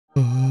I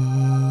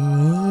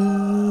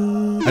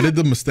did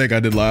the mistake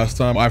I did last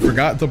time. I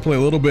forgot to play a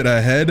little bit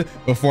ahead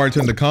before I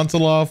turned the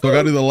console off. So I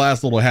gotta do the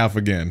last little half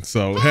again.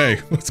 So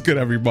hey, what's good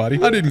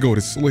everybody? I didn't go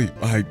to sleep.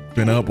 I've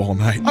been up all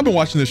night. I've been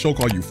watching this show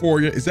called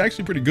Euphoria. It's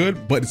actually pretty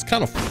good, but it's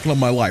kind of fucking up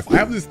my life. I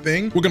have this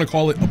thing, we're gonna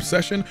call it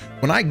obsession.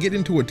 When I get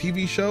into a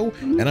TV show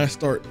and I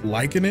start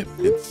liking it,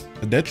 it's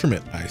a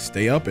detriment. I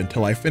stay up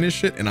until I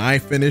finish it, and I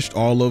finished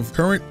all of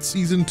current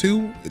season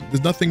 2.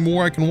 There's nothing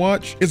more I can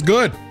watch. It's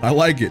good. I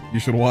like it.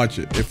 You should watch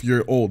it if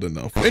you're old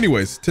enough.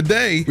 Anyways,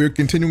 today we're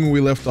continuing where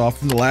we left off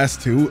from the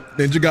last 2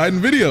 Ninja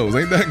Gaiden videos.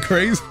 Ain't that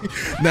crazy?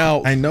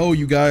 Now, I know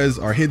you guys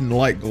are hitting the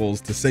like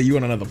goals to say you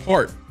want another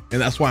part, and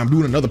that's why I'm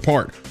doing another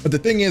part. But the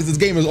thing is, this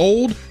game is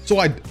old, so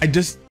I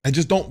just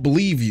don't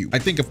believe you. I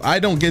think if I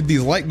don't get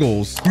these like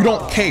goals, you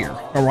don't care,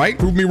 all right?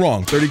 Prove me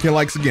wrong. 30K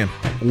likes again.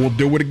 We'll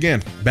do it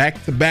again.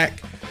 Back to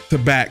back to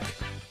back.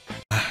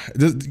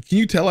 Can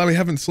you tell I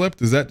haven't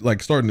slept? Is that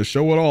like starting to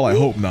show at all? I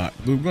hope not.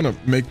 We're gonna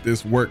make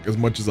this work as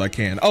much as I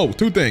can. Oh,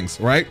 2 things,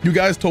 right? You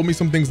guys told me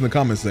some things in the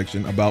comment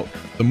section about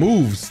the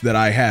moves that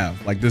I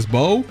have. Like this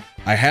bow,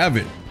 I have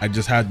it. I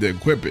just had to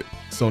equip it.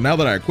 So now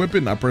that I equip it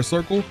and I press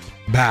circle,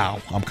 bow,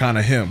 I'm kind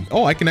of him.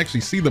 Oh, I can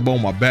actually see the bow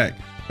on my back.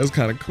 That's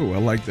kind of cool. I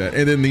like that.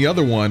 And then the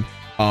other one,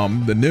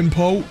 the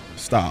Ninpo,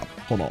 stop,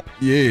 hold on.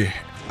 Yeah.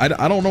 I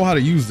don't know how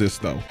to use this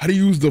though. How to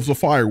use the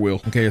fire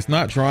wheel? Okay, it's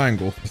not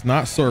triangle, it's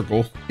not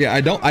circle. Yeah,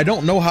 I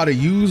don't know how to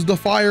use the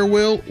fire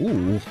wheel.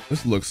 Ooh,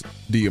 this looks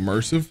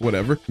de-immersive,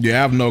 whatever. Yeah,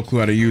 I have no clue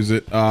how to use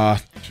it.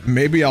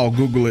 Maybe I'll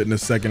Google it in a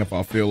second if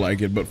I feel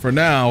like it. But for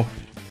now,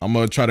 I'm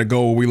gonna try to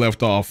go where we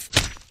left off.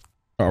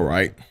 All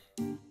right,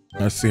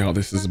 let's see how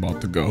this is about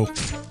to go.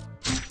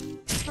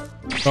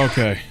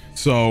 Okay,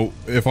 so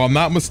if I'm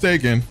not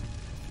mistaken,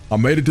 I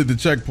made it to the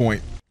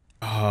checkpoint.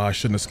 I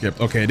shouldn't have skipped.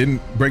 Okay, I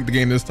didn't break the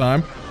game this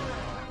time.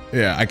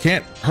 Yeah, I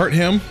can't hurt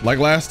him like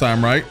last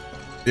time, right?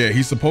 Yeah,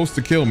 he's supposed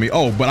to kill me.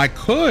 Oh, but I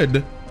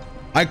could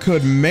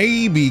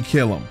maybe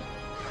kill him.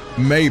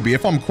 Maybe,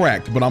 if I'm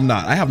cracked, but I'm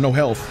not. I have no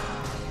health.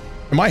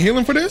 Am I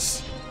healing for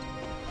this?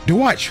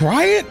 Do I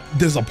try it?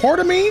 There's a part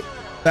of me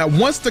that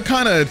wants to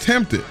kind of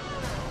attempt it.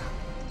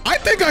 I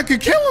think I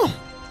could kill him.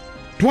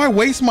 Do I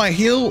waste my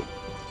heal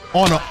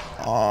on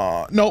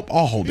a, nope,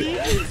 I'll hold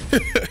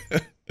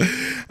it.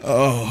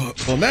 Oh,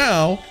 well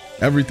now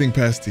everything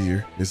past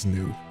here is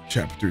new.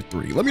 Chapter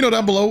 3. Let me know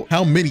down below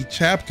how many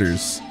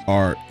chapters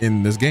are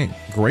in this game.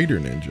 Greater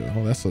Ninja.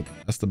 Oh,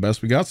 that's the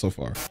best we got so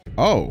far.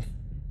 Oh,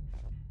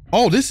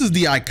 this is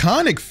the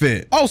iconic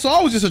fit. Oh, so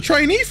I was just a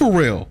trainee for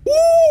real.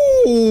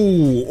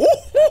 Ooh,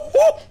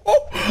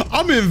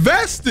 I'm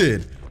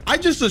invested. I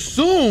just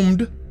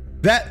assumed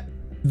that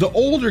the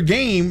older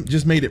game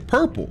just made it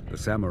purple. The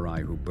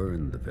samurai who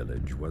burned the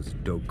village was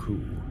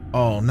Doku.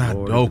 Oh, not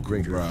Doku,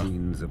 greater bro.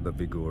 Fiends of the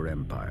Vigor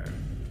Empire.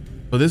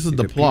 So this is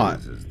the plot.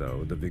 It appears as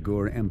though the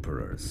Vigor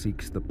Emperor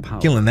seeks the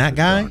power killing that of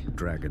the guy. Dark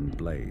Dragon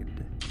Blade.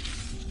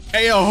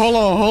 Hey, yo,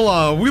 hold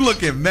on. We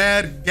looking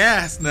mad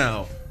gas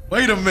now.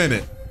 Wait a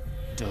minute.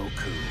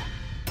 Doku.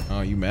 Oh,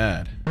 you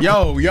mad?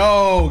 Yo,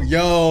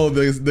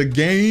 the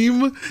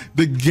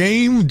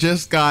game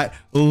just got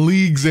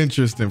leagues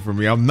interesting for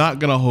me. I'm not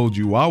gonna hold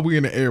you. Why are we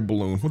in an air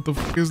balloon? What the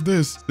fuck is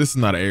this? This is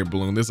not an air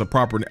balloon. This is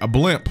a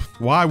blimp.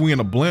 Why are we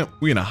in a blimp?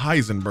 We in a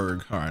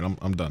Heisenberg. All right,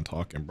 I'm done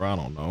talking, bro. I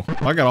don't know.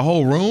 I got a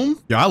whole room?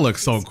 Yo, I look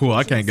so cool.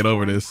 I can't get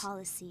over this.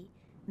 Policy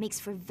makes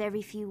for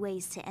very few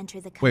ways to enter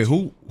the country.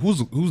 Wait,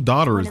 whose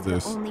daughter is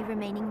this? One of the only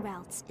remaining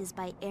routes is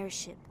by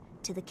airship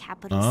to the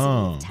capital city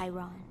of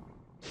Tehran.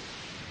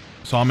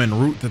 So I'm en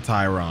route to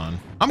Tehran.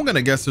 I'm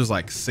gonna guess there's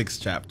like 6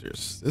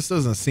 chapters. This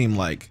doesn't seem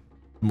like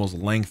the most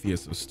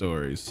lengthiest of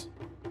stories.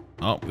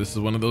 Oh, this is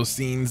one of those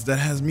scenes that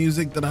has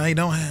music that I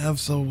don't have,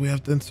 so we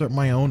have to insert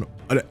my own.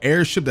 An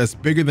airship that's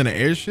bigger than an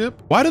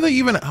airship? Why do they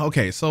even,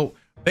 okay, so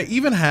they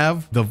even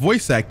have the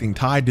voice acting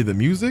tied to the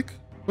music?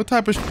 What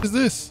type of shit is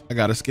this? I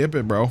gotta skip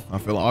it, bro. I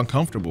feel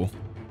uncomfortable.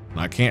 And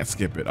I can't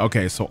skip it.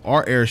 Okay, so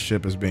our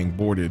airship is being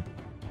boarded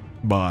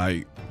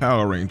by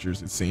Power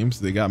Rangers, it seems.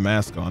 They got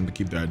masks on to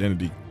keep their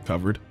identity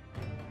covered.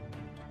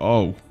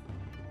 Oh,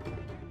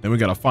 then we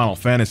got a Final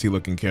Fantasy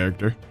looking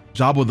character.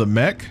 Jabba the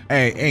Mech.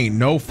 Hey, ain't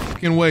no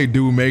fucking way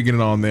dude making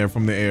it on there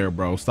from the air,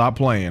 bro. Stop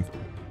playing.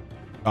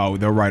 Oh,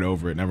 they're right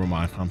over it. Never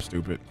mind. I'm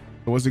stupid.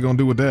 So what's he gonna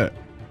do with that?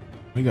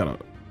 We got a,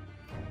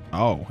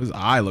 oh, his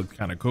eye looked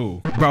kind of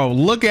cool. Bro,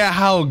 look at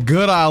how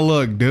good I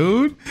look,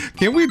 dude.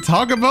 Can we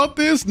talk about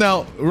this?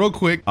 Now, real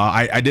quick,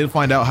 I did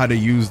find out how to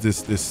use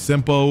this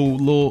Simpo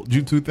little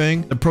jutsu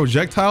thing. The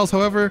projectiles,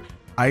 however,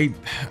 I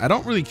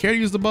don't really care to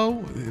use the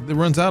bow. It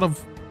runs out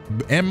of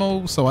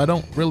ammo, so I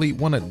don't really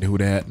want to do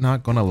that.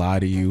 Not gonna lie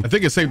to you. I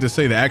think it's safe to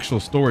say the actual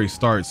story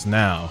starts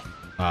now.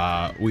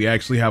 We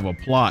actually have a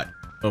plot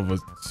of a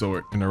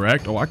sort.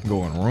 Interact. Oh, I can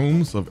go in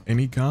rooms of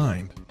any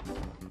kind.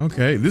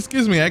 Okay, this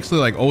gives me actually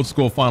like old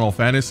school Final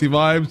Fantasy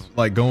vibes,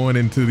 like going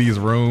into these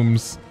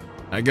rooms.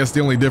 I guess the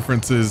only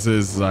difference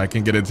is I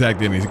can get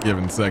attacked any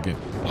given second.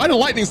 Why the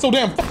lightning so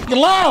damn fucking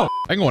loud?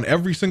 I can go in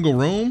every single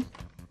room.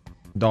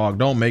 Dog,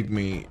 don't make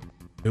me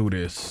do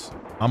this.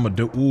 I'm gonna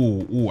do,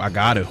 ooh, I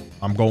got it.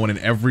 I'm going in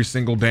every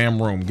single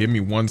damn room. Give me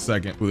 1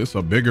 second. Ooh, this is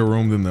a bigger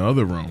room than the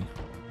other room.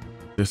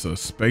 This is a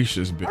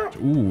spacious bitch.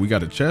 Ooh, we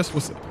got a chest.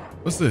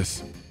 What's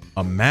this?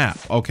 A map.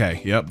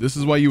 Okay, yep. This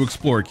is why you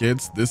explore,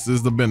 kids. This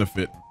is the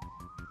benefit.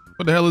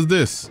 What the hell is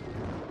this?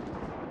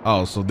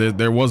 Oh, so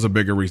there was a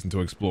bigger reason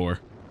to explore.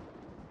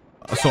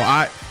 So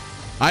I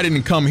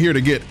didn't come here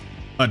to get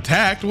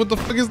attacked. What the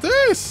fuck is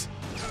this?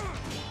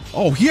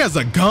 Oh, he has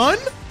a gun?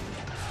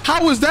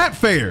 How is that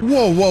fair?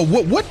 Whoa,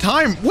 what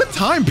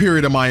time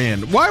period am I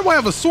in? Why do I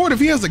have a sword if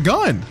he has a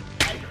gun?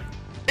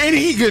 And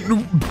he could,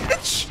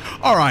 bitch.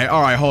 All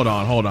right, hold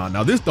on.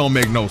 Now this don't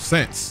make no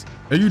sense.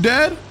 Are you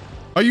dead?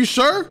 Are you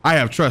sure? I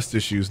have trust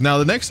issues. Now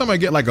the next time I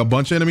get like a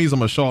bunch of enemies, I'm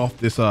gonna show off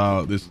this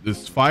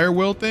this fire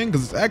wheel thing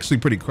because it's actually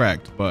pretty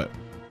cracked, but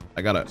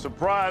I gotta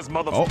surprise,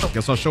 motherfucker. Oh,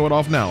 guess I'll show it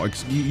off now.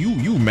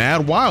 You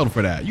mad wild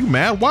for that. You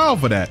mad wild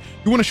for that.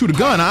 You wanna shoot a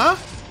gun, huh?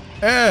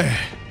 Hey,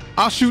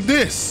 I'll shoot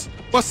this.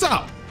 What's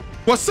up?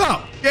 What's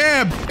up?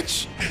 Yeah,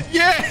 bitch.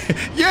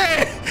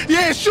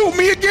 Yeah, shoot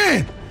me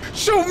again.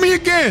 Shoot me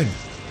again.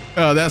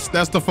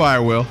 That's the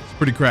fire wheel. It's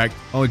pretty cracked.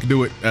 I only can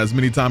do it as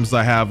many times as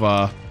I have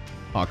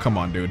oh, come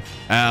on, dude.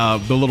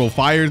 The little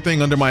fire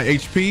thing under my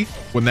HP,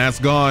 when that's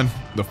gone,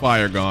 the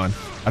fire gone.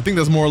 I think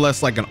that's more or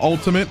less like an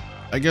ultimate.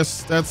 I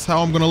guess that's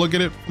how I'm gonna look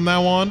at it from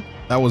now on.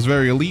 That was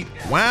very elite.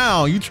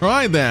 Wow, you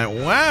tried that.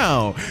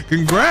 Wow,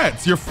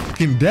 congrats, you're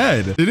fucking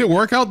dead. Did it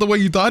work out the way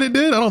you thought it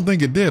did? I don't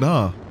think it did,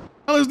 huh?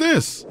 How is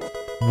this?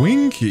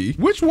 Wing key?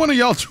 Which one of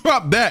y'all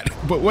dropped that?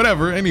 But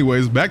whatever,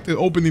 anyways, back to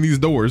opening these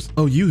doors.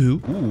 Oh,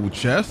 you. Ooh,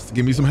 chest,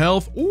 give me some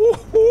health. Ooh.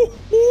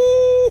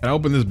 Can I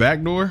open this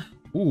back door?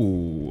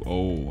 Ooh,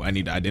 oh, I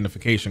need the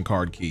identification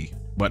card key,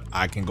 but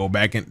I can go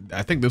back in.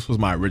 I think this was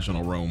my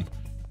original room.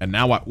 And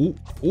now hold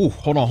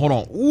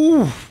on.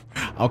 Ooh,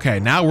 okay,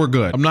 now we're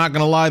good. I'm not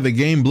gonna lie, the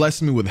game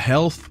blessed me with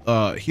health,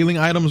 healing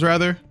items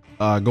rather,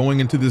 going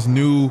into this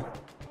new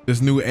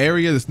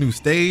area, this new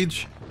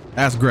stage.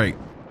 That's great.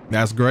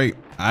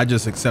 I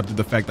just accepted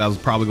the fact that I was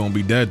probably gonna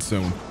be dead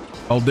soon.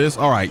 Hold this,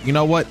 all right, you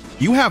know what?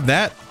 You have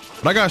that,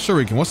 but I got a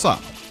shuriken, what's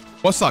up?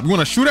 You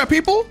wanna shoot at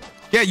people?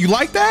 Yeah, you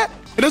like that?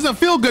 It doesn't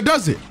feel good,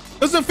 does it?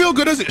 Doesn't feel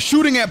good, does it?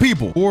 Shooting at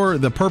people. For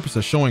the purpose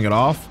of showing it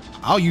off,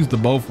 I'll use the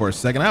bow for a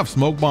second. I have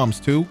smoke bombs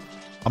too.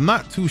 I'm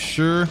not too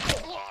sure.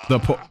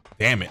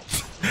 Damn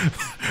it.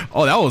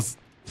 Oh,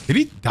 did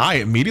he die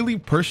immediately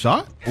per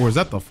shot? Or is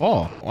that the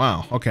fall?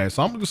 Wow, okay,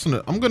 so I'm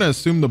gonna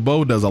assume the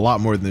bow does a lot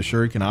more than the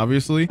shuriken,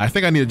 obviously. I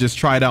think I need to just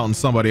try it out on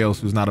somebody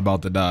else who's not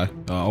about to die.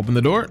 Open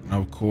the door?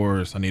 Of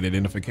course, I need an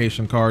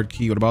identification card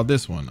key. What about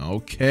this one?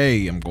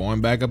 Okay, I'm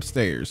going back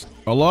upstairs.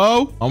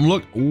 Hello?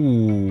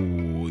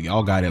 Ooh,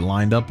 y'all got it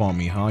lined up on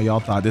me, huh? Y'all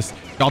thought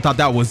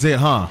that was it,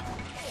 huh?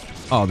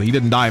 Oh, he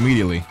didn't die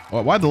immediately.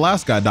 Why'd the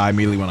last guy die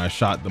immediately when I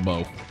shot the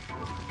bow?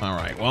 All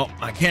right, well,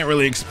 I can't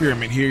really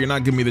experiment here. You're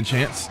not giving me the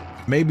chance.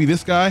 Maybe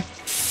this guy?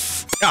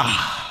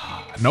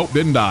 Nope,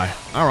 didn't die.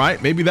 All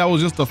right, maybe that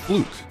was just a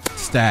fluke.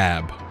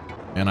 Stab.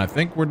 And I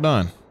think we're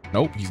done.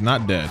 Nope, he's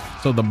not dead.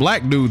 So the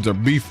black dudes are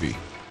beefy.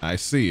 I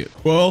see it.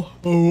 Well,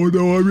 oh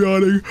no, I'm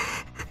yawning.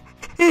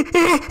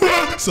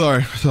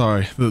 Sorry.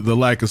 The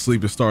lack of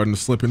sleep is starting to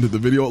slip into the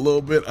video a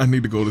little bit. I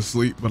need to go to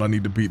sleep, but I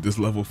need to beat this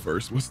level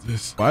first. What's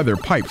this? Why are there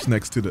pipes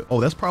next to the... Oh,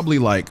 that's probably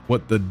like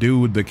what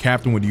the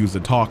captain would use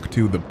to talk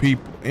to the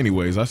people.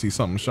 Anyways, I see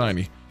something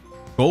shiny.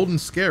 Golden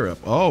scarab.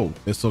 Oh,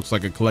 this looks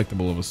like a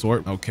collectible of a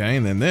sort. Okay,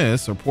 and then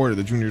this reported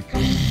the junior.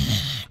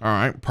 All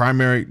right,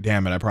 primary.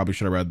 Damn it, I probably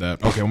should have read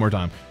that. Okay, one more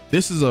time.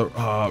 This is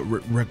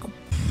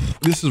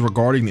this is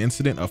regarding the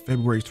incident of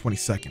February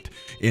 22nd,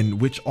 in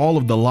which all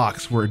of the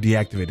locks were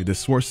deactivated. The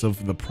source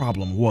of the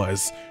problem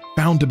was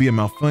found to be a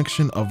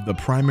malfunction of the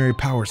primary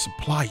power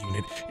supply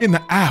unit in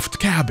the aft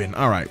cabin.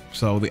 All right,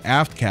 so the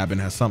aft cabin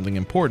has something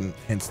important,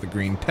 hence the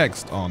green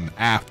text on the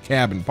aft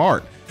cabin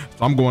part.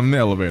 So I'm going in the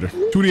elevator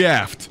to the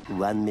aft.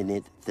 1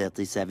 minute,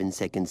 37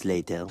 seconds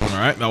later. All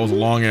right, that was a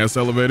long ass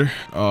elevator.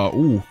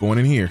 Ooh, going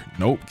in here.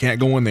 Nope, can't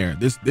go in there.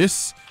 This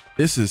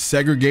is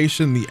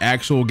segregation, the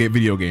actual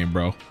video game,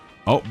 bro.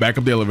 Oh, back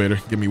up the elevator.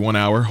 Give me 1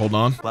 hour. Hold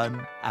on.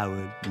 1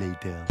 hour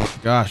later.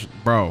 Gosh,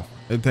 bro,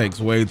 it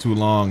takes way too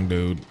long,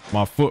 dude.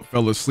 My foot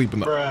fell asleep in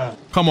the... Bruh.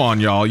 Come on,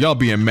 y'all. Y'all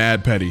being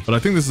mad petty. But I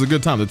think this is a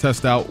good time to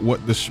test out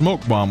what the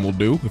smoke bomb will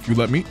do. If you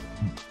let me.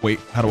 Wait,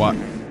 how do I...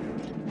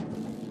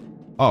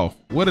 Oh,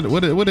 what did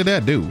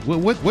that do?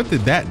 What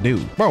did that do?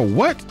 Bro,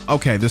 what?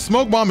 Okay, the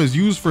smoke bomb is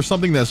used for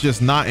something that's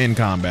just not in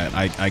combat,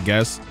 I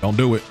guess. Don't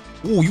do it.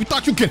 Ooh, you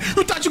thought you could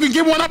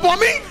get one up on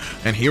me?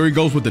 And here he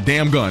goes with the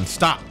damn gun.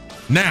 Stop.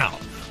 Now.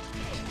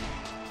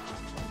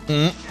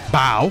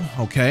 Bow.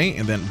 Okay,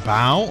 and then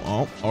bow.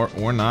 Oh,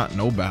 or not.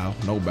 No bow.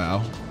 No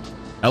bow.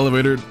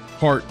 Elevator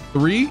part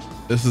 3.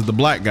 This is the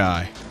black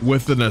guy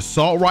with an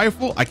assault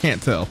rifle. I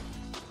can't tell.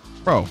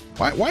 Bro,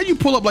 why you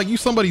pull up like you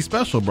somebody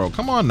special, bro?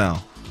 Come on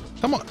now.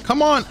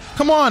 Come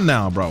on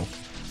now, bro.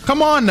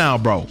 Come on now,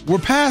 bro. We're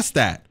past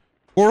that.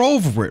 We're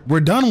over it.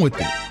 We're done with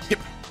it.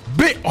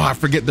 Oh, I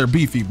forget they're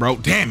beefy, bro.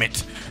 Damn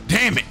it.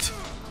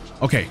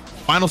 Okay,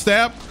 final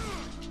stab.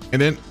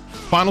 And then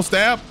Final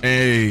stab.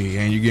 Hey,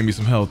 and you give me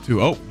some health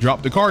too. Oh,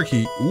 drop the car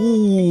key.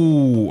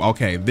 Ooh,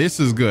 okay, this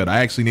is good. I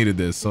actually needed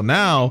this. So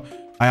now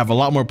I have a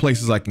lot more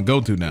places I can go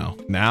to now.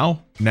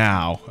 Now.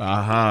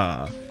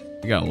 Aha.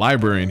 You got a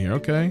library in here.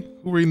 Okay.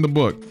 Who reading the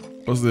book?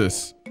 What's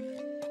this?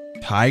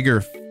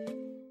 Tiger.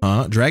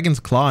 Huh?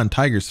 Dragon's Claw and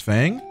Tiger's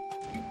Fang?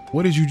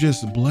 What did you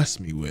just bless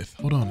me with?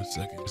 Hold on a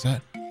second. Is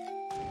that?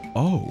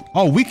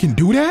 Oh, we can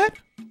do that?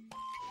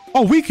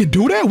 Oh, we can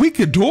do that? We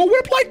can dual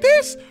whip like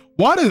this?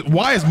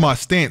 Why is my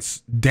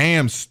stance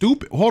damn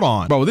stupid? Hold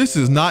on, bro. This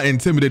is not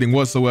intimidating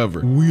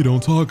whatsoever. We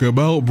don't talk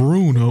about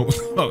Bruno.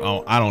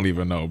 Oh, I don't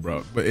even know,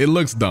 bro. But it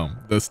looks dumb.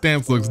 The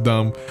stance looks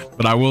dumb,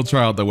 but I will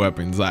try out the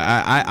weapons.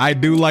 I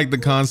do like the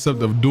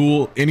concept of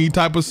dual any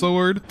type of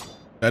sword.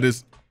 That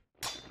is,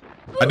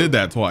 I did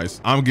that twice.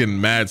 I'm getting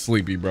mad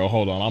sleepy, bro.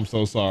 Hold on, I'm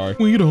so sorry.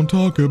 We don't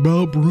talk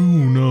about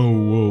Bruno.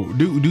 Whoa.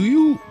 Do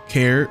you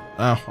care?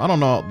 I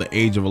don't know the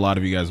age of a lot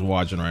of you guys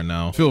watching right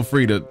now. Feel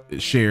free to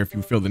share if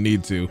you feel the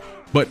need to.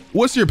 But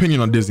what's your opinion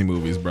on Disney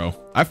movies, bro?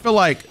 I feel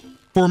like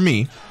for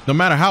me, no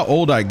matter how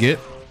old I get,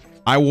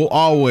 I will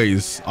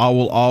always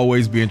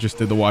be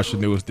interested to watch the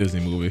newest Disney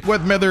movie.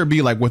 Whether it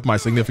be like with my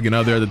significant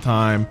other at the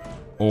time,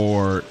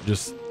 or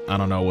just, I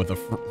don't know, with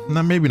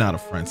maybe not a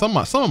friend. Some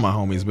of my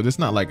homies, but it's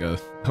not like a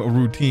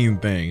routine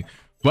thing.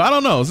 But I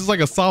don't know, it's just like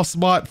a soft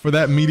spot for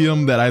that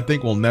medium that I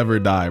think will never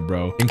die,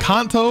 bro.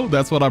 Encanto,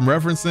 that's what I'm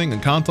referencing.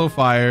 Encanto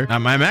Fire.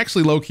 I'm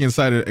actually low-key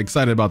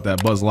excited about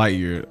that Buzz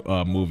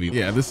Lightyear movie.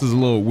 Yeah, this is a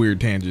little weird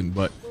tangent,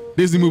 but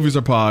Disney movies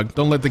are pog.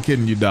 Don't let the kid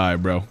in you die,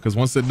 bro. Because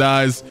once it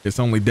dies, it's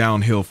only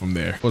downhill from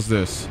there. What's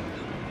this?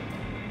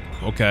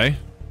 Okay.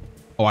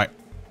 Oh,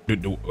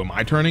 am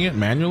I turning it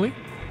manually?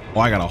 Oh,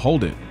 I gotta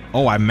hold it.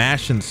 Oh, I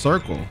mash and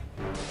circle.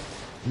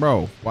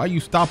 Bro, why are you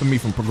stopping me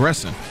from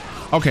progressing?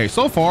 Okay,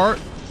 so far,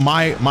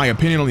 my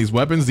opinion on these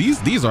weapons,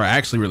 these are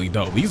actually really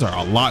dope. These are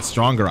a lot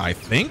stronger, I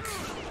think.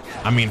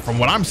 I mean, from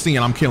what I'm seeing,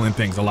 I'm killing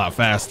things a lot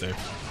faster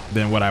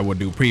than what I would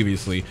do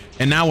previously.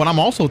 And now what I'm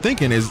also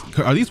thinking is,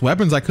 are these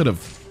weapons I could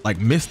have like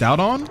missed out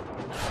on?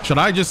 Should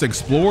I just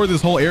explore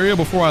this whole area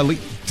before I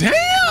leave?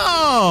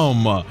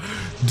 Damn!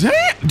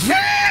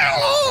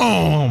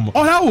 Oh,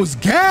 that was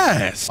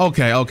gas.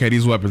 Okay,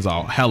 these weapons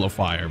are hella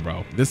fire,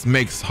 bro. This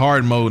makes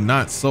hard mode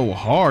not so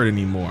hard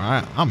anymore.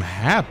 I'm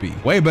happy.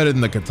 Way better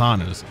than the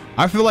katanas.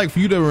 I feel like for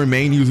you to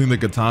remain using the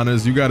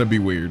katanas, you gotta be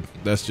weird.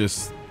 That's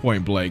just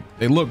point blank.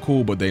 They look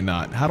cool, but they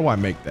not. How do I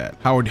make that?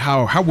 How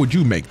would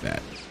you make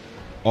that?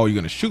 Oh, you're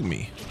gonna shoot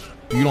me.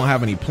 You don't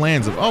have any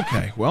plans of,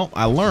 okay, well,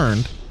 I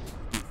learned.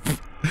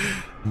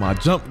 My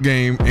jump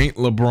game ain't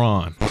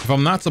LeBron. If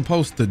I'm not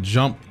supposed to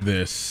jump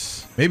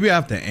this, maybe I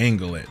have to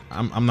angle it.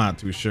 I'm not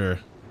too sure.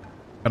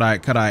 Could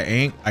I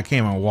aim? I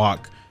can't even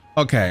walk.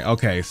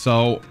 Okay.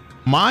 So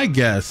my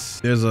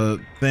guess, there's a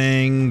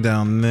thing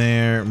down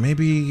there.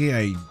 Maybe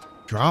I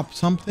drop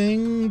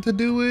something to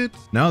do it.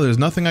 No, there's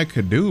nothing I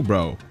could do,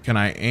 bro. Can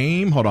I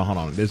aim? Hold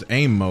on. There's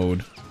aim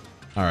mode.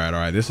 All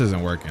right. This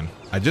isn't working.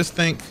 I just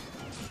think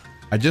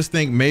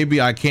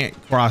maybe I can't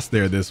cross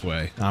there this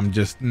way.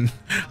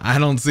 I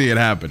don't see it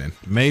happening.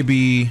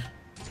 Maybe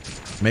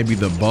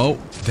the boat.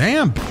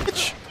 Damn,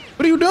 bitch.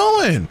 What are you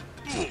doing?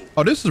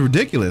 Oh, this is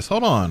ridiculous.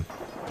 Hold on.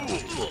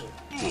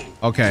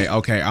 Okay.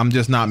 I'm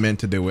just not meant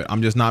to do it.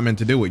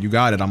 You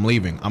got it. I'm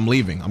leaving. I'm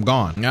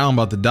gone. Now I'm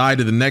about to die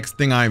to the next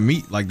thing I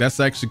meet. Like,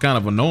 that's actually kind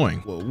of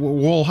annoying.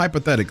 Well,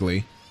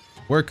 hypothetically,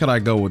 where could I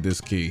go with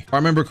this key? If I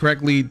remember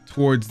correctly,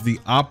 towards the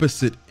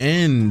opposite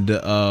end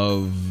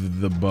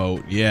of the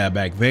boat. Yeah,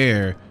 back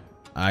there.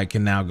 I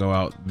can now go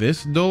out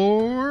this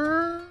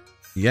door.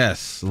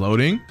 Yes,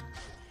 loading.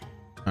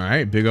 All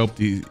right, big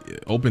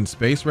open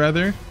space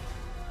rather.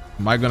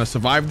 Am I gonna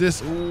survive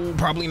this? Ooh,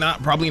 probably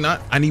not.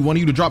 I need one of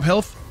you to drop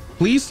health.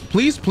 Please.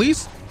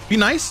 Be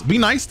nice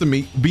to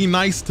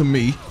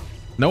me.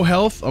 No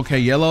health. Okay,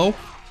 yellow.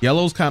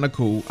 Yellow's kind of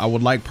cool. I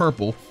would like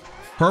purple.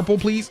 Purple,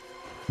 please.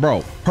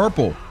 Bro,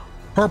 purple.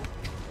 All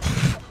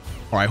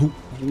right,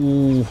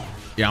 ooh.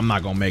 Yeah, I'm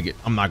not gonna make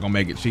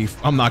it, Chief.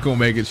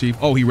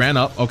 Oh, he ran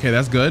up. Okay,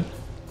 that's good.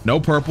 No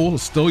purple,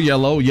 still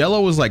yellow.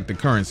 Yellow is like the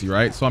currency,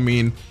 right? So I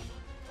mean,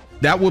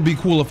 that would be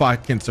cool if I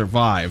can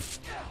survive,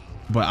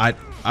 but I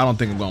don't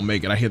think I'm gonna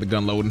make it. I hear the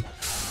gun loading.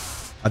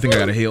 I think I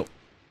gotta heal.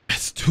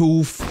 It's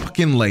too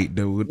fucking late,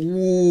 dude.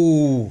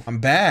 Ooh, I'm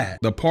bad.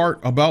 The part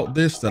about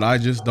this that I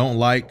just don't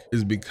like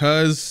is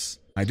because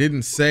I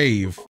didn't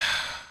save.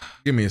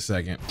 Give me a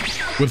second.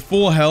 With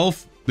full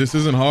health, this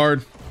isn't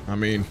hard. I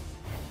mean,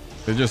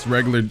 they're just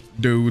regular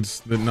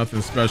dudes. They're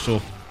nothing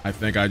special. I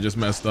think I just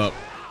messed up.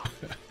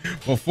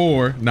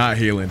 Before, not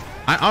healing.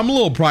 I'm a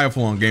little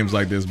prideful on games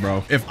like this,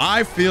 bro. If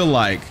I feel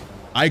like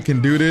I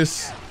can do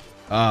this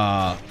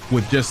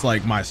with just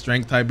like my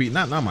strength type beat,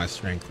 not my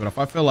strength, but if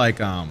I feel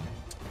like I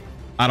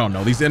don't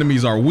know, these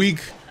enemies are weak,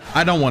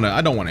 I don't want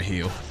to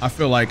heal. I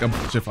feel like a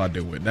bitch if I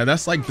do it.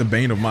 That's like the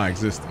bane of my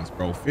existence,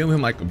 bro.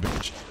 Feeling like a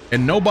bitch.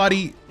 And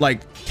nobody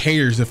like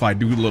cares if I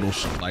do little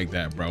shit like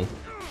that, bro.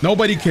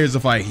 Nobody cares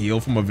if I heal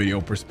from a video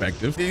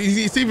perspective.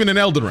 It's even in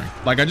Elden Ring.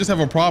 Like, I just have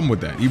a problem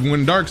with that. Even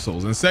in Dark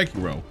Souls and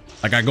Sekiro.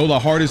 Like, I go the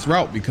hardest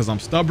route because I'm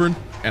stubborn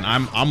And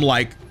I'm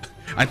like,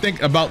 I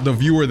think about the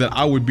viewer that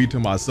I would be to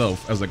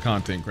myself as a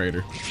content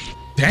creator.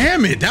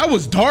 Damn it, that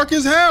was dark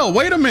as hell.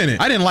 Wait a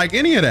minute. I didn't like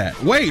any of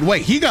that. Wait,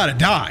 he gotta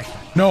die.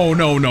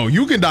 No,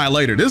 you can die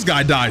later. This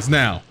guy dies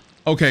now.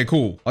 Okay,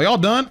 cool. Are y'all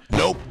done?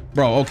 Nope.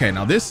 Bro, okay,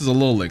 now this is a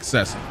little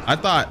excessive. I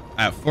thought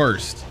at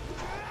first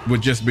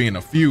with just being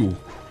a few.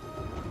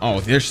 Oh,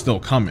 they're still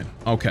coming.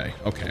 Okay,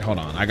 hold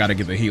on. I gotta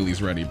get the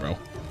Heelys ready, bro.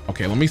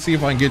 Okay, let me see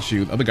if I can get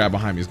you. The other guy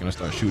behind me is gonna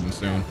start shooting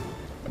soon.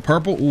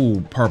 Purple,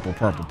 ooh, purple.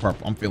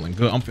 I'm feeling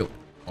good.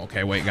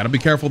 Okay, wait, gotta be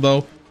careful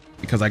though,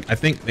 because I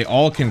think they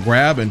all can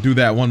grab and do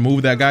that one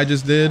move that guy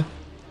just did.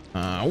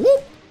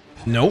 Whoop.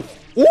 Nope.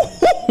 Ooh.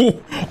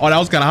 Oh, that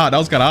was kind of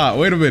hot.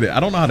 Wait a minute. I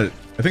don't know how to,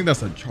 I think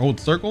that's a hold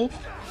circle.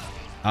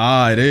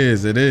 Ah, it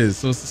is.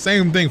 So it's the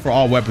same thing for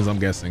all weapons, I'm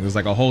guessing. It's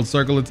like a hold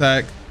circle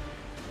attack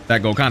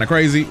that go kind of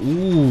crazy.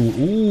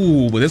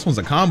 Ooh, but this one's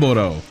a combo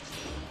though.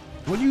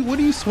 What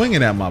are you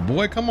swinging at, my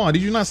boy? Come on,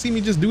 did you not see me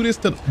just do this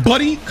to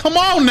buddy? Come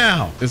on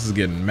now. This is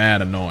getting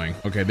mad annoying.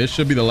 Okay, this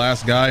should be the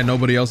last guy.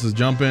 Nobody else is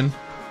jumping.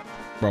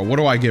 Bro, what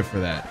do I get for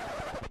that?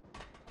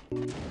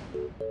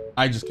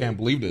 I just can't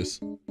believe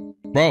this.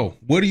 Bro,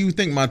 what do you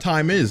think my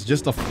time is?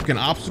 Just a fucking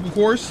obstacle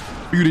course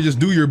for you to just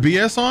do your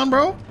BS on,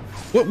 bro?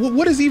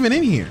 What is even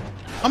in here?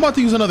 I'm about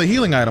to use another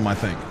healing item, I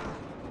think.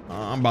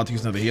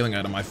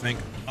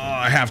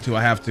 I have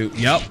to.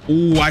 Yep.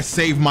 Ooh, I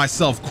saved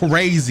myself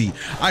crazy.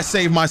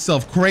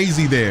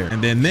 There.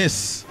 And then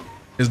this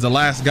is the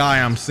last guy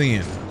I'm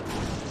seeing.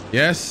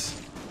 Yes?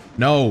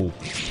 No,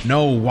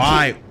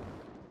 why?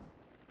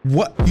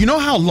 What? You know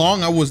how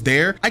long I was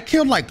there? I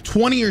killed like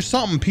 20 or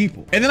something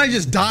people. And then I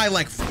just die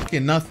like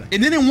fucking nothing.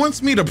 And then it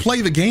wants me to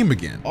play the game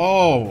again.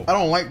 Oh, I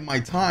don't like my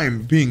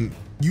time being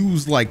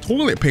used like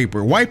toilet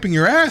paper, wiping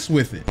your ass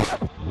with it.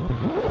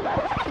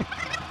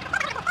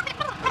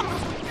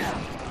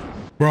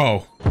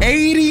 Bro,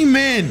 80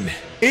 men.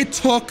 It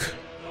took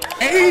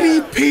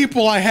 80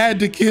 people I had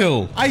to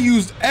kill. I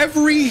used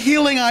every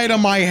healing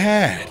item I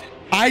had.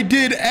 I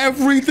did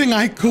everything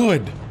I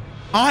could.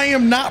 I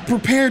am not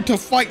prepared to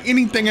fight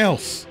anything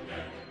else.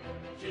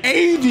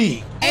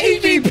 80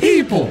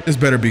 people. This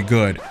better be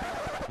good.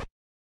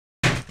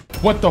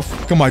 What the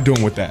fuck am I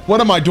doing with that?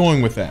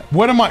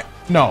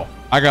 No,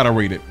 I gotta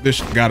read it.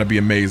 This gotta be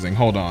amazing.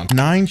 Hold on.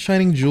 9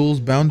 shining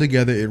jewels bound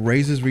together. It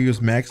raises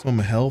Ryu's maximum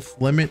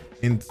health limit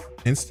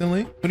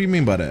instantly. What do you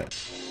mean by that?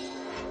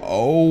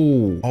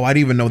 Oh, I didn't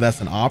even know that's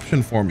an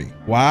option for me.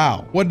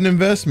 Wow, what an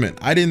investment.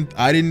 I didn't.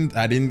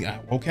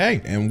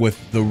 Okay. And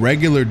with the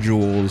regular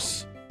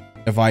jewels,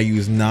 if I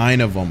use 9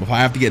 of them, if I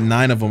have to get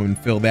 9 of them and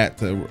fill that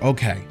to,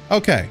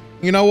 okay.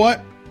 You know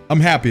what? I'm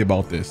happy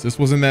about this. This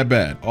wasn't that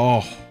bad.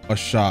 Oh, a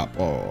shop.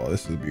 Oh,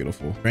 this is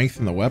beautiful.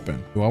 Strengthen the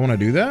weapon. Do I want to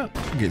do that?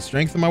 Get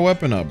strengthen my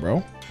weapon up,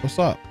 bro. What's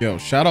up? Yo,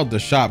 shout out the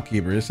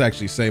shopkeeper. This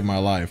actually saved my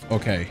life.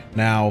 Okay,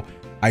 now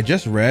I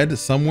just read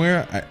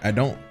somewhere, I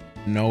don't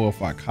know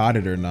if I caught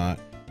it or not,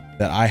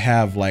 that I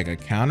have like a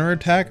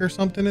counterattack or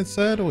something it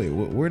said. Wait,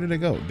 where did it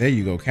go? There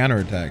you go,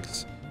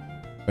 counterattacks.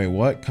 Wait,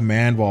 what?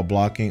 Command while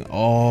blocking.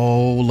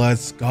 Oh,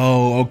 let's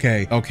go.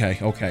 Okay.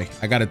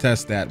 I gotta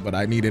test that, but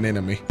I need an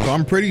enemy. So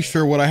I'm pretty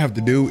sure what I have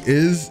to do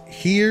is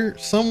here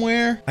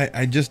somewhere.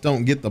 I just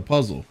don't get the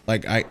puzzle.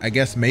 Like, I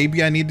guess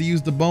maybe I need to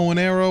use the bow and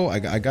arrow.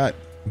 I got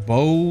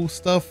bow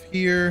stuff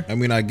here. I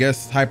mean, I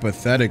guess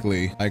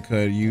hypothetically, I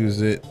could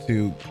use it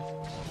to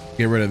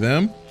get rid of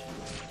them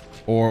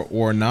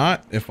or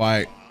not if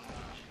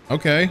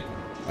okay,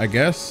 I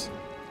guess.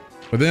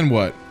 But then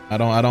what? I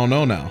don't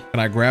know now.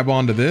 Can I grab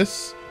onto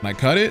this? Can I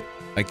cut it?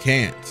 I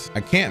can't. I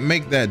can't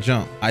make that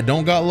jump. I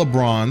don't got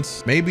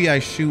LeBron's. Maybe I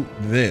shoot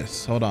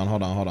this. Hold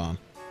on.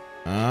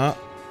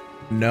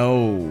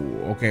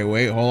 No. Okay,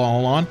 wait,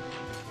 hold on.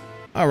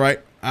 All right,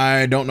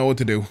 I don't know what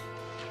to do.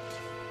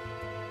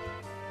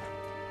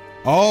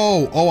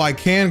 Oh, I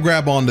can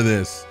grab onto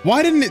this.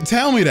 Why didn't it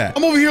tell me that?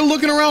 I'm over here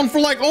looking around for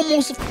like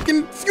almost a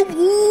fucking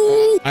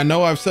few. I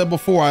know I've said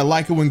before, I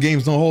like it when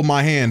games don't hold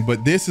my hand,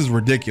 but this is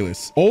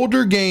ridiculous.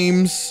 Older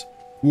games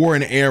were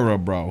an era,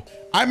 bro.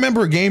 I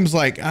remember games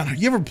like,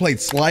 you ever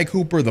played Sly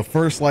Cooper, the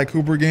first Sly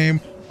Cooper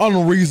game?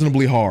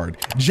 Unreasonably hard.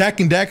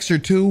 Jak and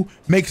Daxter 2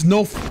 makes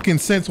no fucking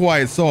sense why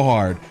it's so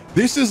hard.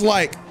 This is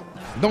like,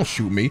 don't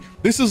shoot me.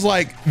 This is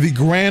like the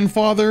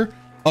grandfather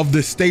of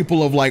the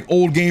staple of like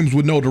old games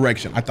with no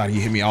direction. I thought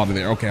he hit me out of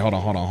there. Okay, hold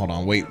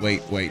on. Wait.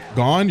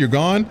 Gone? You're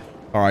gone?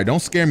 All right, don't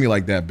scare me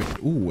like that.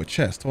 Ooh, a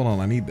chest. Hold on,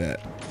 I need that.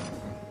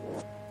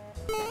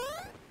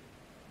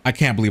 I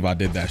can't believe I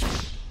did that.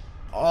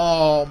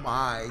 Oh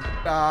my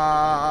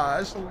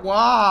gosh,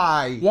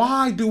 why?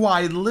 Why do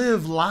I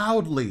live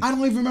loudly? I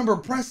don't even remember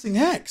pressing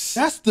X.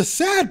 That's the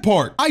sad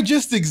part. I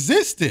just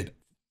existed.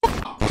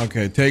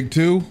 Okay, take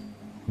 2.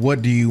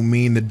 What do you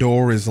mean the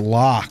door is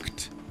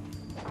locked?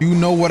 You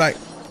know what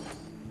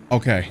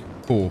okay,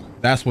 cool.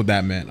 That's what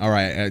that meant. All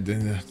right,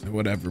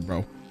 whatever,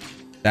 bro.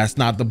 That's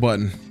not the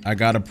button. I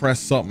gotta press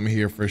something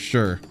here for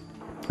sure.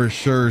 For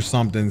sure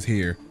something's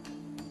here.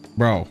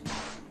 Bro.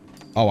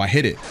 Oh, I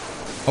hit it.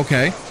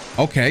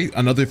 Okay,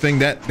 another thing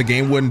that the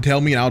game wouldn't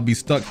tell me, and I would be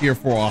stuck here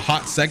for a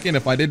hot second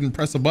if I didn't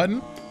press a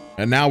button.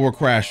 And now we're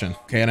crashing.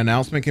 Okay, an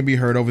announcement can be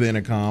heard over the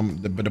intercom.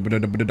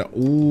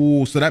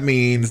 Ooh, so that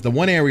means the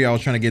one area I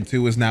was trying to get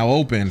to is now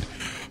opened.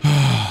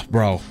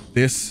 Bro,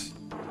 this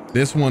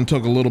one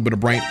took a little bit of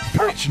brain.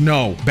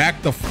 No,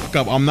 back the fuck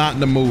up. I'm not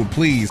in the mood,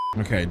 please.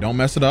 Okay, don't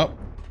mess it up.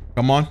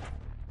 Come on.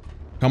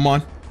 Come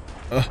on.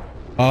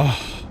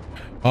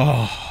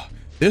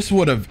 This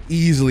would have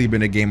easily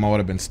been a game I would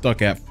have been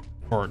stuck at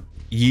for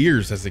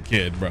years as a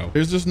kid, bro.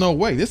 There's just no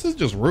way. This is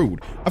just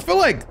rude. I feel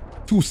like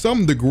to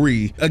some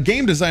degree, a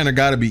game designer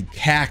got to be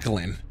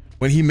cackling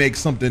when he makes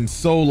something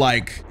so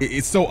like,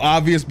 it's so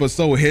obvious but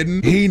so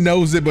hidden. He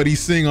knows it, but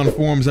he's seeing on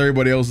forums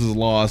everybody else is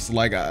lost.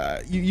 Like,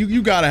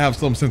 you got to have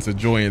some sense of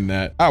joy in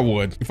that. I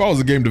would. If I was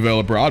a game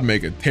developer, I'd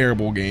make a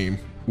terrible game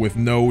with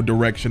no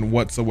direction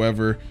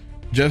whatsoever,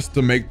 just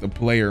to make the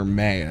player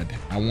mad.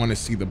 I want to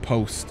see the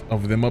post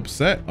of them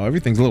upset. Oh,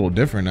 everything's a little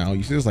different now.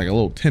 You see there's like a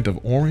little tint of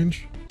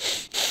orange.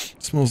 It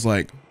smells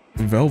like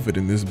velvet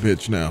in this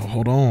bitch now.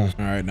 Hold on.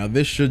 All right, now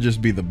this should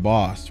just be the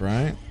boss,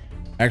 right?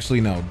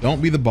 Actually, no,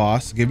 don't be the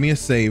boss. Give me a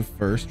save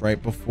first,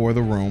 right before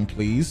the room,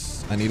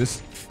 please. I need a,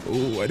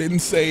 oh, I didn't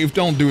save.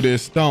 Don't do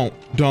this. Don't,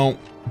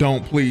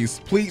 please,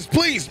 please,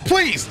 please,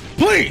 please,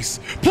 please,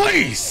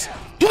 please,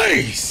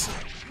 please.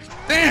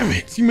 Damn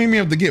it. You made me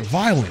have to get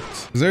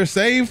violent. Is there a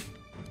save?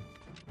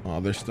 Oh,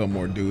 there's still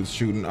more dudes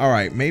shooting. All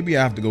right, maybe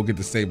I have to go get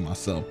the save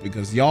myself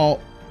because y'all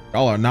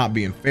are not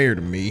being fair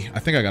to me. I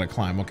think I gotta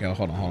climb. Okay,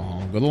 hold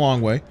on. Go the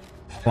long way.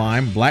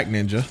 Climb, Black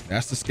Ninja.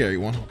 That's the scary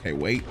one. Okay,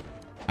 wait.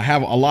 I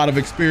have a lot of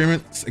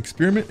experience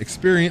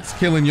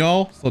killing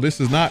y'all, so this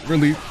is not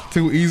really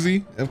too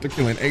easy. After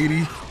killing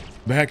 80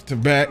 back to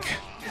back.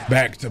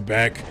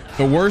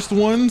 The worst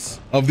ones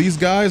of these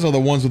guys are the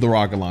ones with the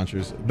rocket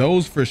launchers.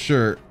 Those for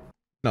sure.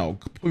 No,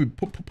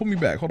 put me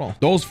back. Hold on.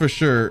 Those for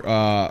sure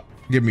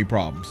give me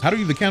problems. How do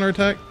you do the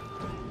counterattack?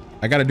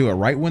 I got to do it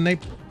right when they.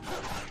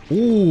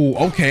 Ooh,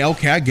 okay,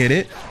 I get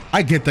it.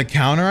 I get the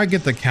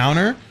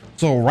counter.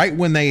 So right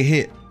when they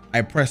hit,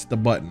 I press the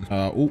button.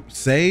 Ooh,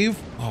 save.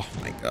 Oh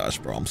my gosh,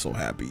 bro, I'm so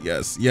happy.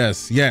 Yes.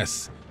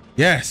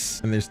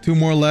 And there's 2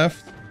 more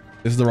left.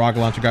 This is the rocket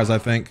launcher guys, I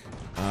think.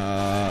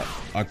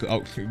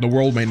 The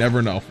world may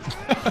never know.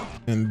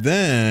 And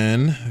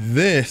then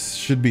this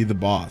should be the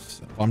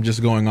boss. I'm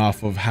just going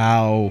off of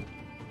how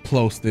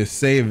close this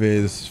save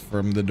is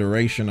from the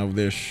duration of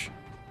this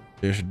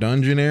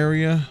dungeon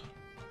area.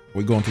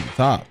 We're going to the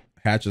top.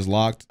 Hatch is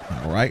locked.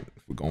 All right,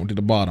 we're going to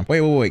the bottom.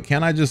 Wait.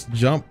 Can I just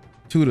jump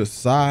to the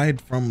side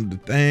from the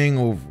thing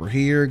over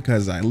here?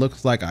 Because it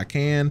looks like I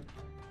can.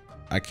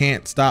 I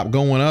can't stop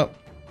going up.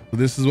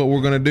 This is what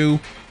we're gonna do.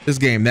 This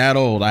game that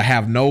old. I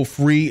have no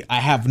free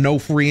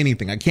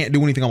anything. I can't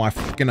do anything on my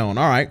freaking own.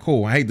 All right,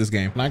 cool. I hate this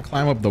game. Can I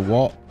climb up the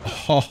wall?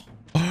 Oh,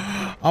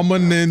 I'm a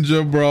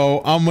ninja,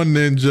 bro. I'm a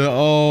ninja.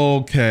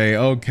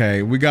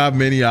 Okay. We got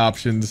many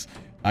options.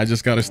 I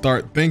just got to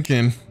start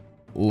thinking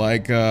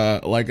like a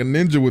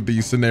ninja with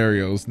these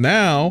scenarios.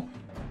 Now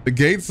the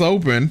gate's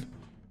open.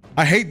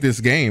 I hate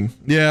this game.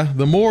 Yeah,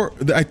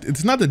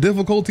 it's not the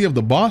difficulty of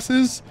the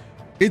bosses.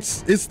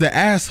 It's the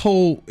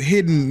asshole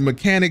hidden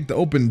mechanic, the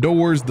open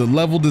doors, the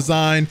level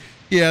design.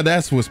 Yeah,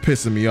 that's what's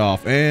pissing me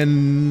off.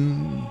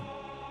 And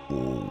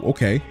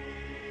okay,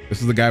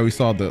 this is the guy we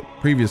saw the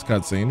previous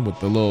cutscene with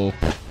the little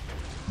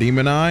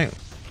demon eye.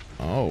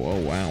 Oh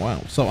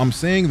wow. So I'm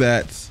saying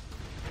that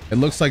it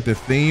looks like the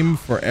theme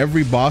for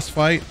every boss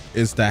fight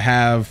is to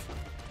have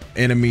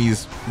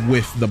enemies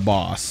with the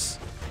boss.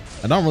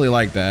 I don't really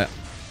like that.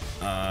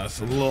 It's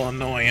a little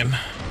annoying.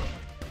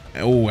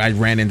 Oh, I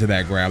ran into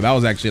that grab. That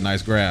was actually a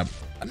nice grab.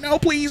 No,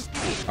 please.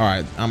 All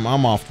right, I'm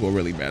off to a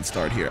really bad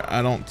start here.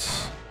 I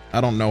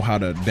don't know how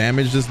to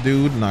damage this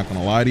dude. I'm not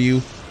gonna lie to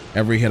you.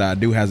 Every hit I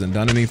do hasn't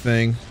done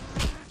anything.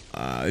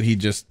 He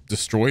just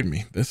destroyed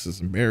me. This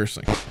is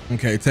embarrassing.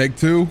 Okay, take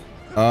 2.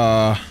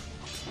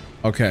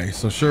 Okay,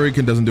 so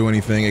Shuriken doesn't do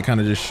anything. It kind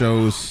of just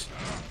shows.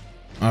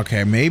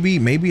 Okay, maybe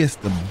it's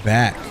the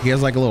back. He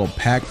has like a little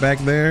pack back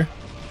there.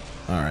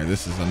 All right,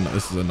 this is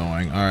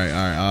annoying. All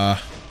right.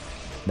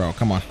 Bro,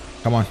 come on.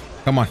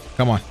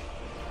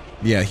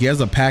 Yeah, he has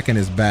a pack in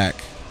his back.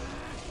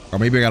 Or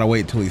maybe I gotta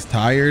wait till he's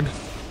tired.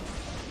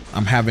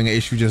 I'm having an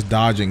issue just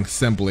dodging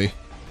simply.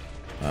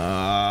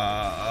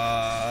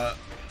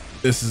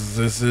 This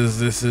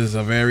is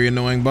a very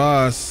annoying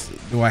boss.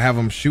 Do I have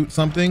him shoot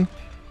something?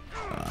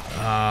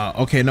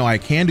 Okay, no, I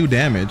can do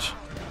damage.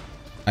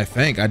 I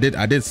think I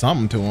did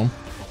something to him.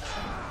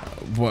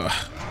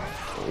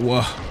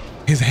 Whoa.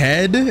 His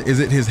head? Is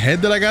it his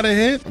head that I gotta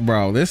hit?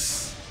 Bro,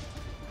 this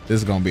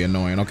is gonna be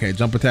annoying. Okay,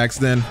 jump attacks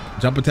then.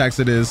 Jump attacks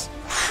it is.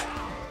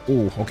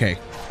 Ooh, okay.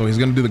 So he's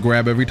gonna do the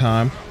grab every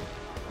time.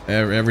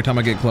 Every time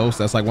I get close,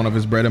 that's like one of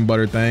his bread and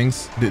butter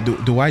things.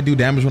 Do I do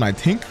damage when I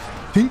tink?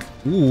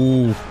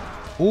 Ooh.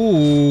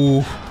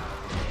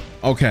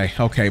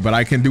 Okay, but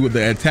I can do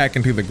the attack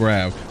into the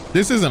grab.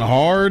 This isn't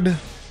hard.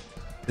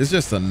 It's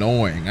just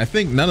annoying. I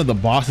think none of the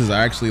bosses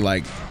are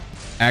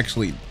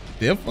actually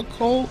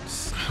difficult.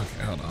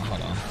 Okay, hold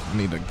on. I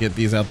need to get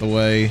these out the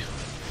way.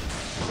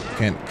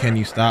 Can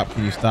you stop?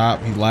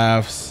 He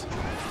laughs.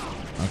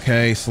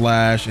 Okay,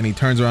 slash, and he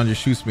turns around,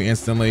 just shoots me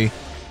instantly.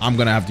 I'm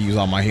gonna have to use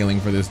all my healing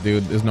for this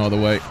dude. There's no other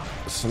way.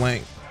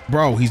 Sling.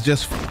 Bro, he's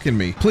just fucking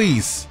me.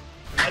 Please.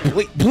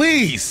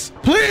 Please.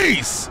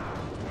 Please.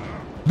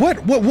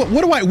 What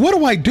do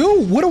I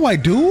do? What do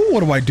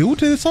I do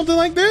to something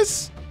like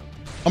this?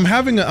 I'm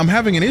having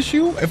an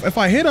issue. If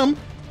I hit him,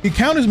 he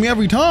counters me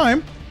every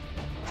time.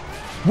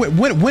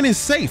 When is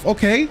safe?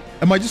 Okay.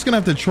 Am I just gonna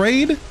have to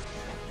trade? I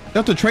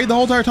have to trade the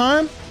whole entire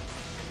time?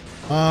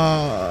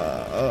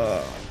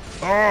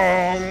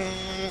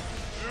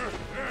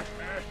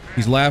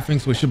 He's laughing,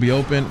 so it should be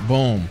open.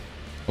 Boom.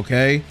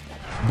 Okay.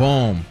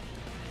 Boom.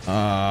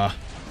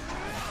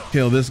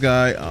 Kill this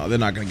guy. Oh, they're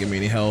not gonna give me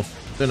any health.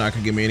 They're not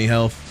gonna give me any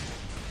health.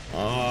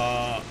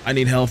 I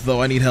need health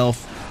though. I need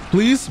health.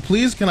 Please,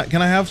 please, can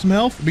I have some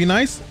health? Be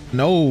nice.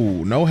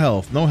 No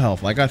health. No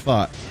health. Like I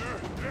thought.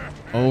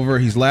 Over.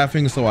 He's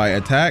laughing, so I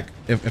attack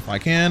if I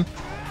can.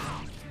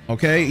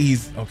 Okay.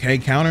 He's okay.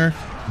 Counter.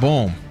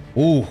 Boom.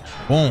 Ooh.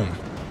 Boom.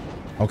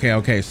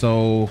 Okay.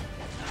 So,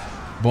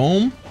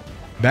 boom.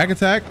 Back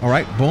attack. All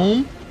right.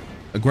 Boom.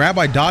 A grab.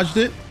 I dodged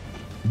it.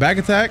 Back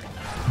attack.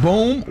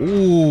 Boom.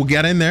 Ooh.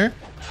 Get in there.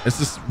 Let's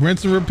just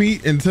rinse and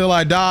repeat until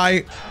I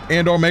die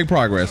and or make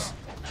progress.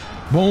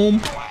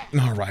 Boom.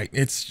 All right.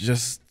 It's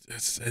just,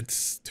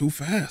 it's too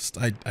fast.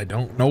 I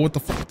don't know what the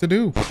fuck to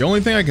do. The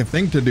only thing I can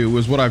think to do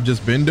is what I've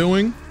just been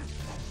doing.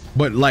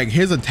 But like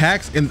his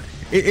attacks and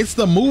it's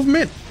the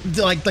movement.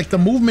 Like the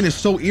movement is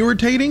so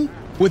irritating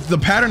with the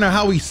pattern of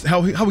how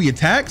he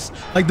attacks.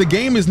 Like the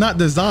game is not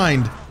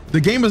designed.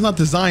 The game is not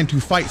designed to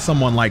fight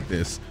someone like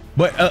this.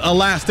 But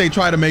alas, they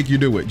try to make you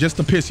do it just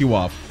to piss you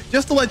off.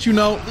 Just to let you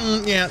know,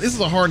 yeah, this is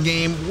a hard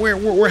game. We're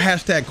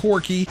hashtag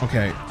Corky.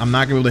 Okay, I'm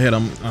not gonna be able to hit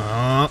him.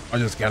 I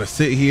just gotta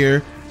sit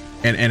here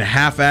and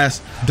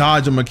half-ass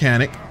dodge a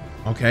mechanic.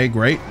 Okay,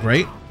 great.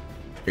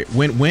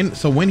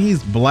 When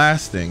he's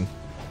blasting,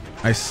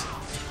 I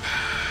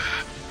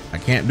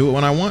can't do it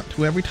when I want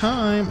to every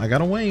time. I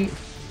gotta wait.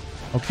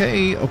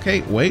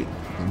 Okay, wait.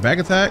 Back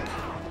attack.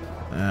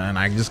 And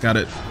I just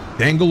gotta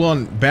dangle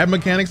on bad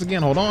mechanics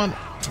again. Hold on.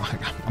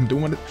 I'm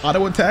doing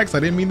auto attacks I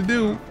didn't mean to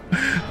do.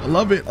 I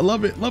love it.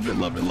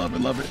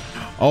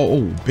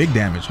 Oh, big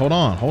damage. Hold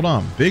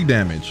on. Big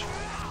damage.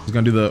 He's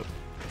gonna do the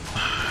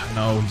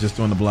no, he's just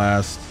doing the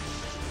blast.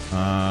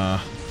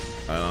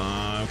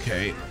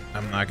 Okay.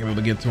 I'm not gonna be able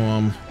to get to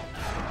him.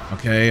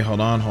 Okay, hold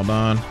on.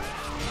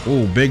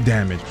 Oh, big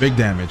damage.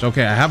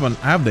 Okay, I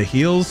have the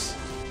heals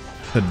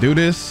to do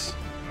this.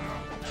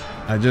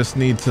 I just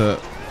need to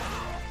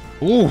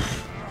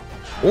oof.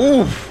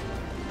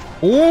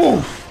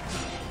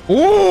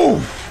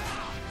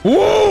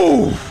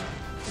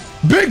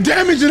 Big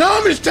damage in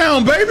Amish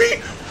Town,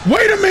 baby.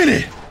 Wait a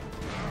minute.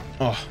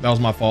 Oh, that was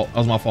my fault.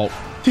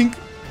 Tink.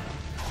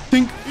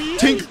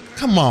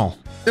 Come on.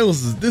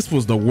 This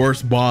was the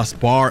worst boss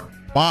bar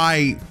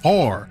by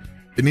far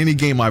in any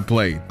game I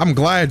played. I'm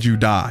glad you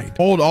died.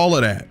 Hold all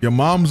of that. Your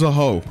mom's a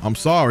hoe. I'm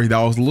sorry, that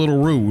was a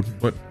little rude,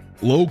 but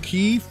low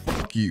key,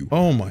 fuck you.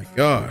 Oh my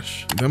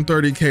gosh. Them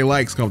 30K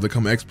likes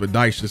come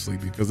expeditiously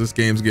because this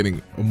game's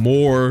getting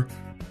more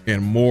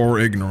and more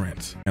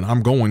ignorant, and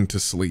I'm going to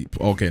sleep.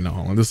 Okay,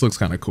 no, this looks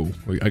kind of cool.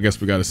 I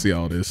guess we got to see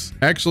all this.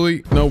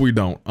 Actually, no, we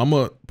don't. I'm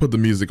gonna put the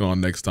music on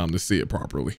next time to see it properly.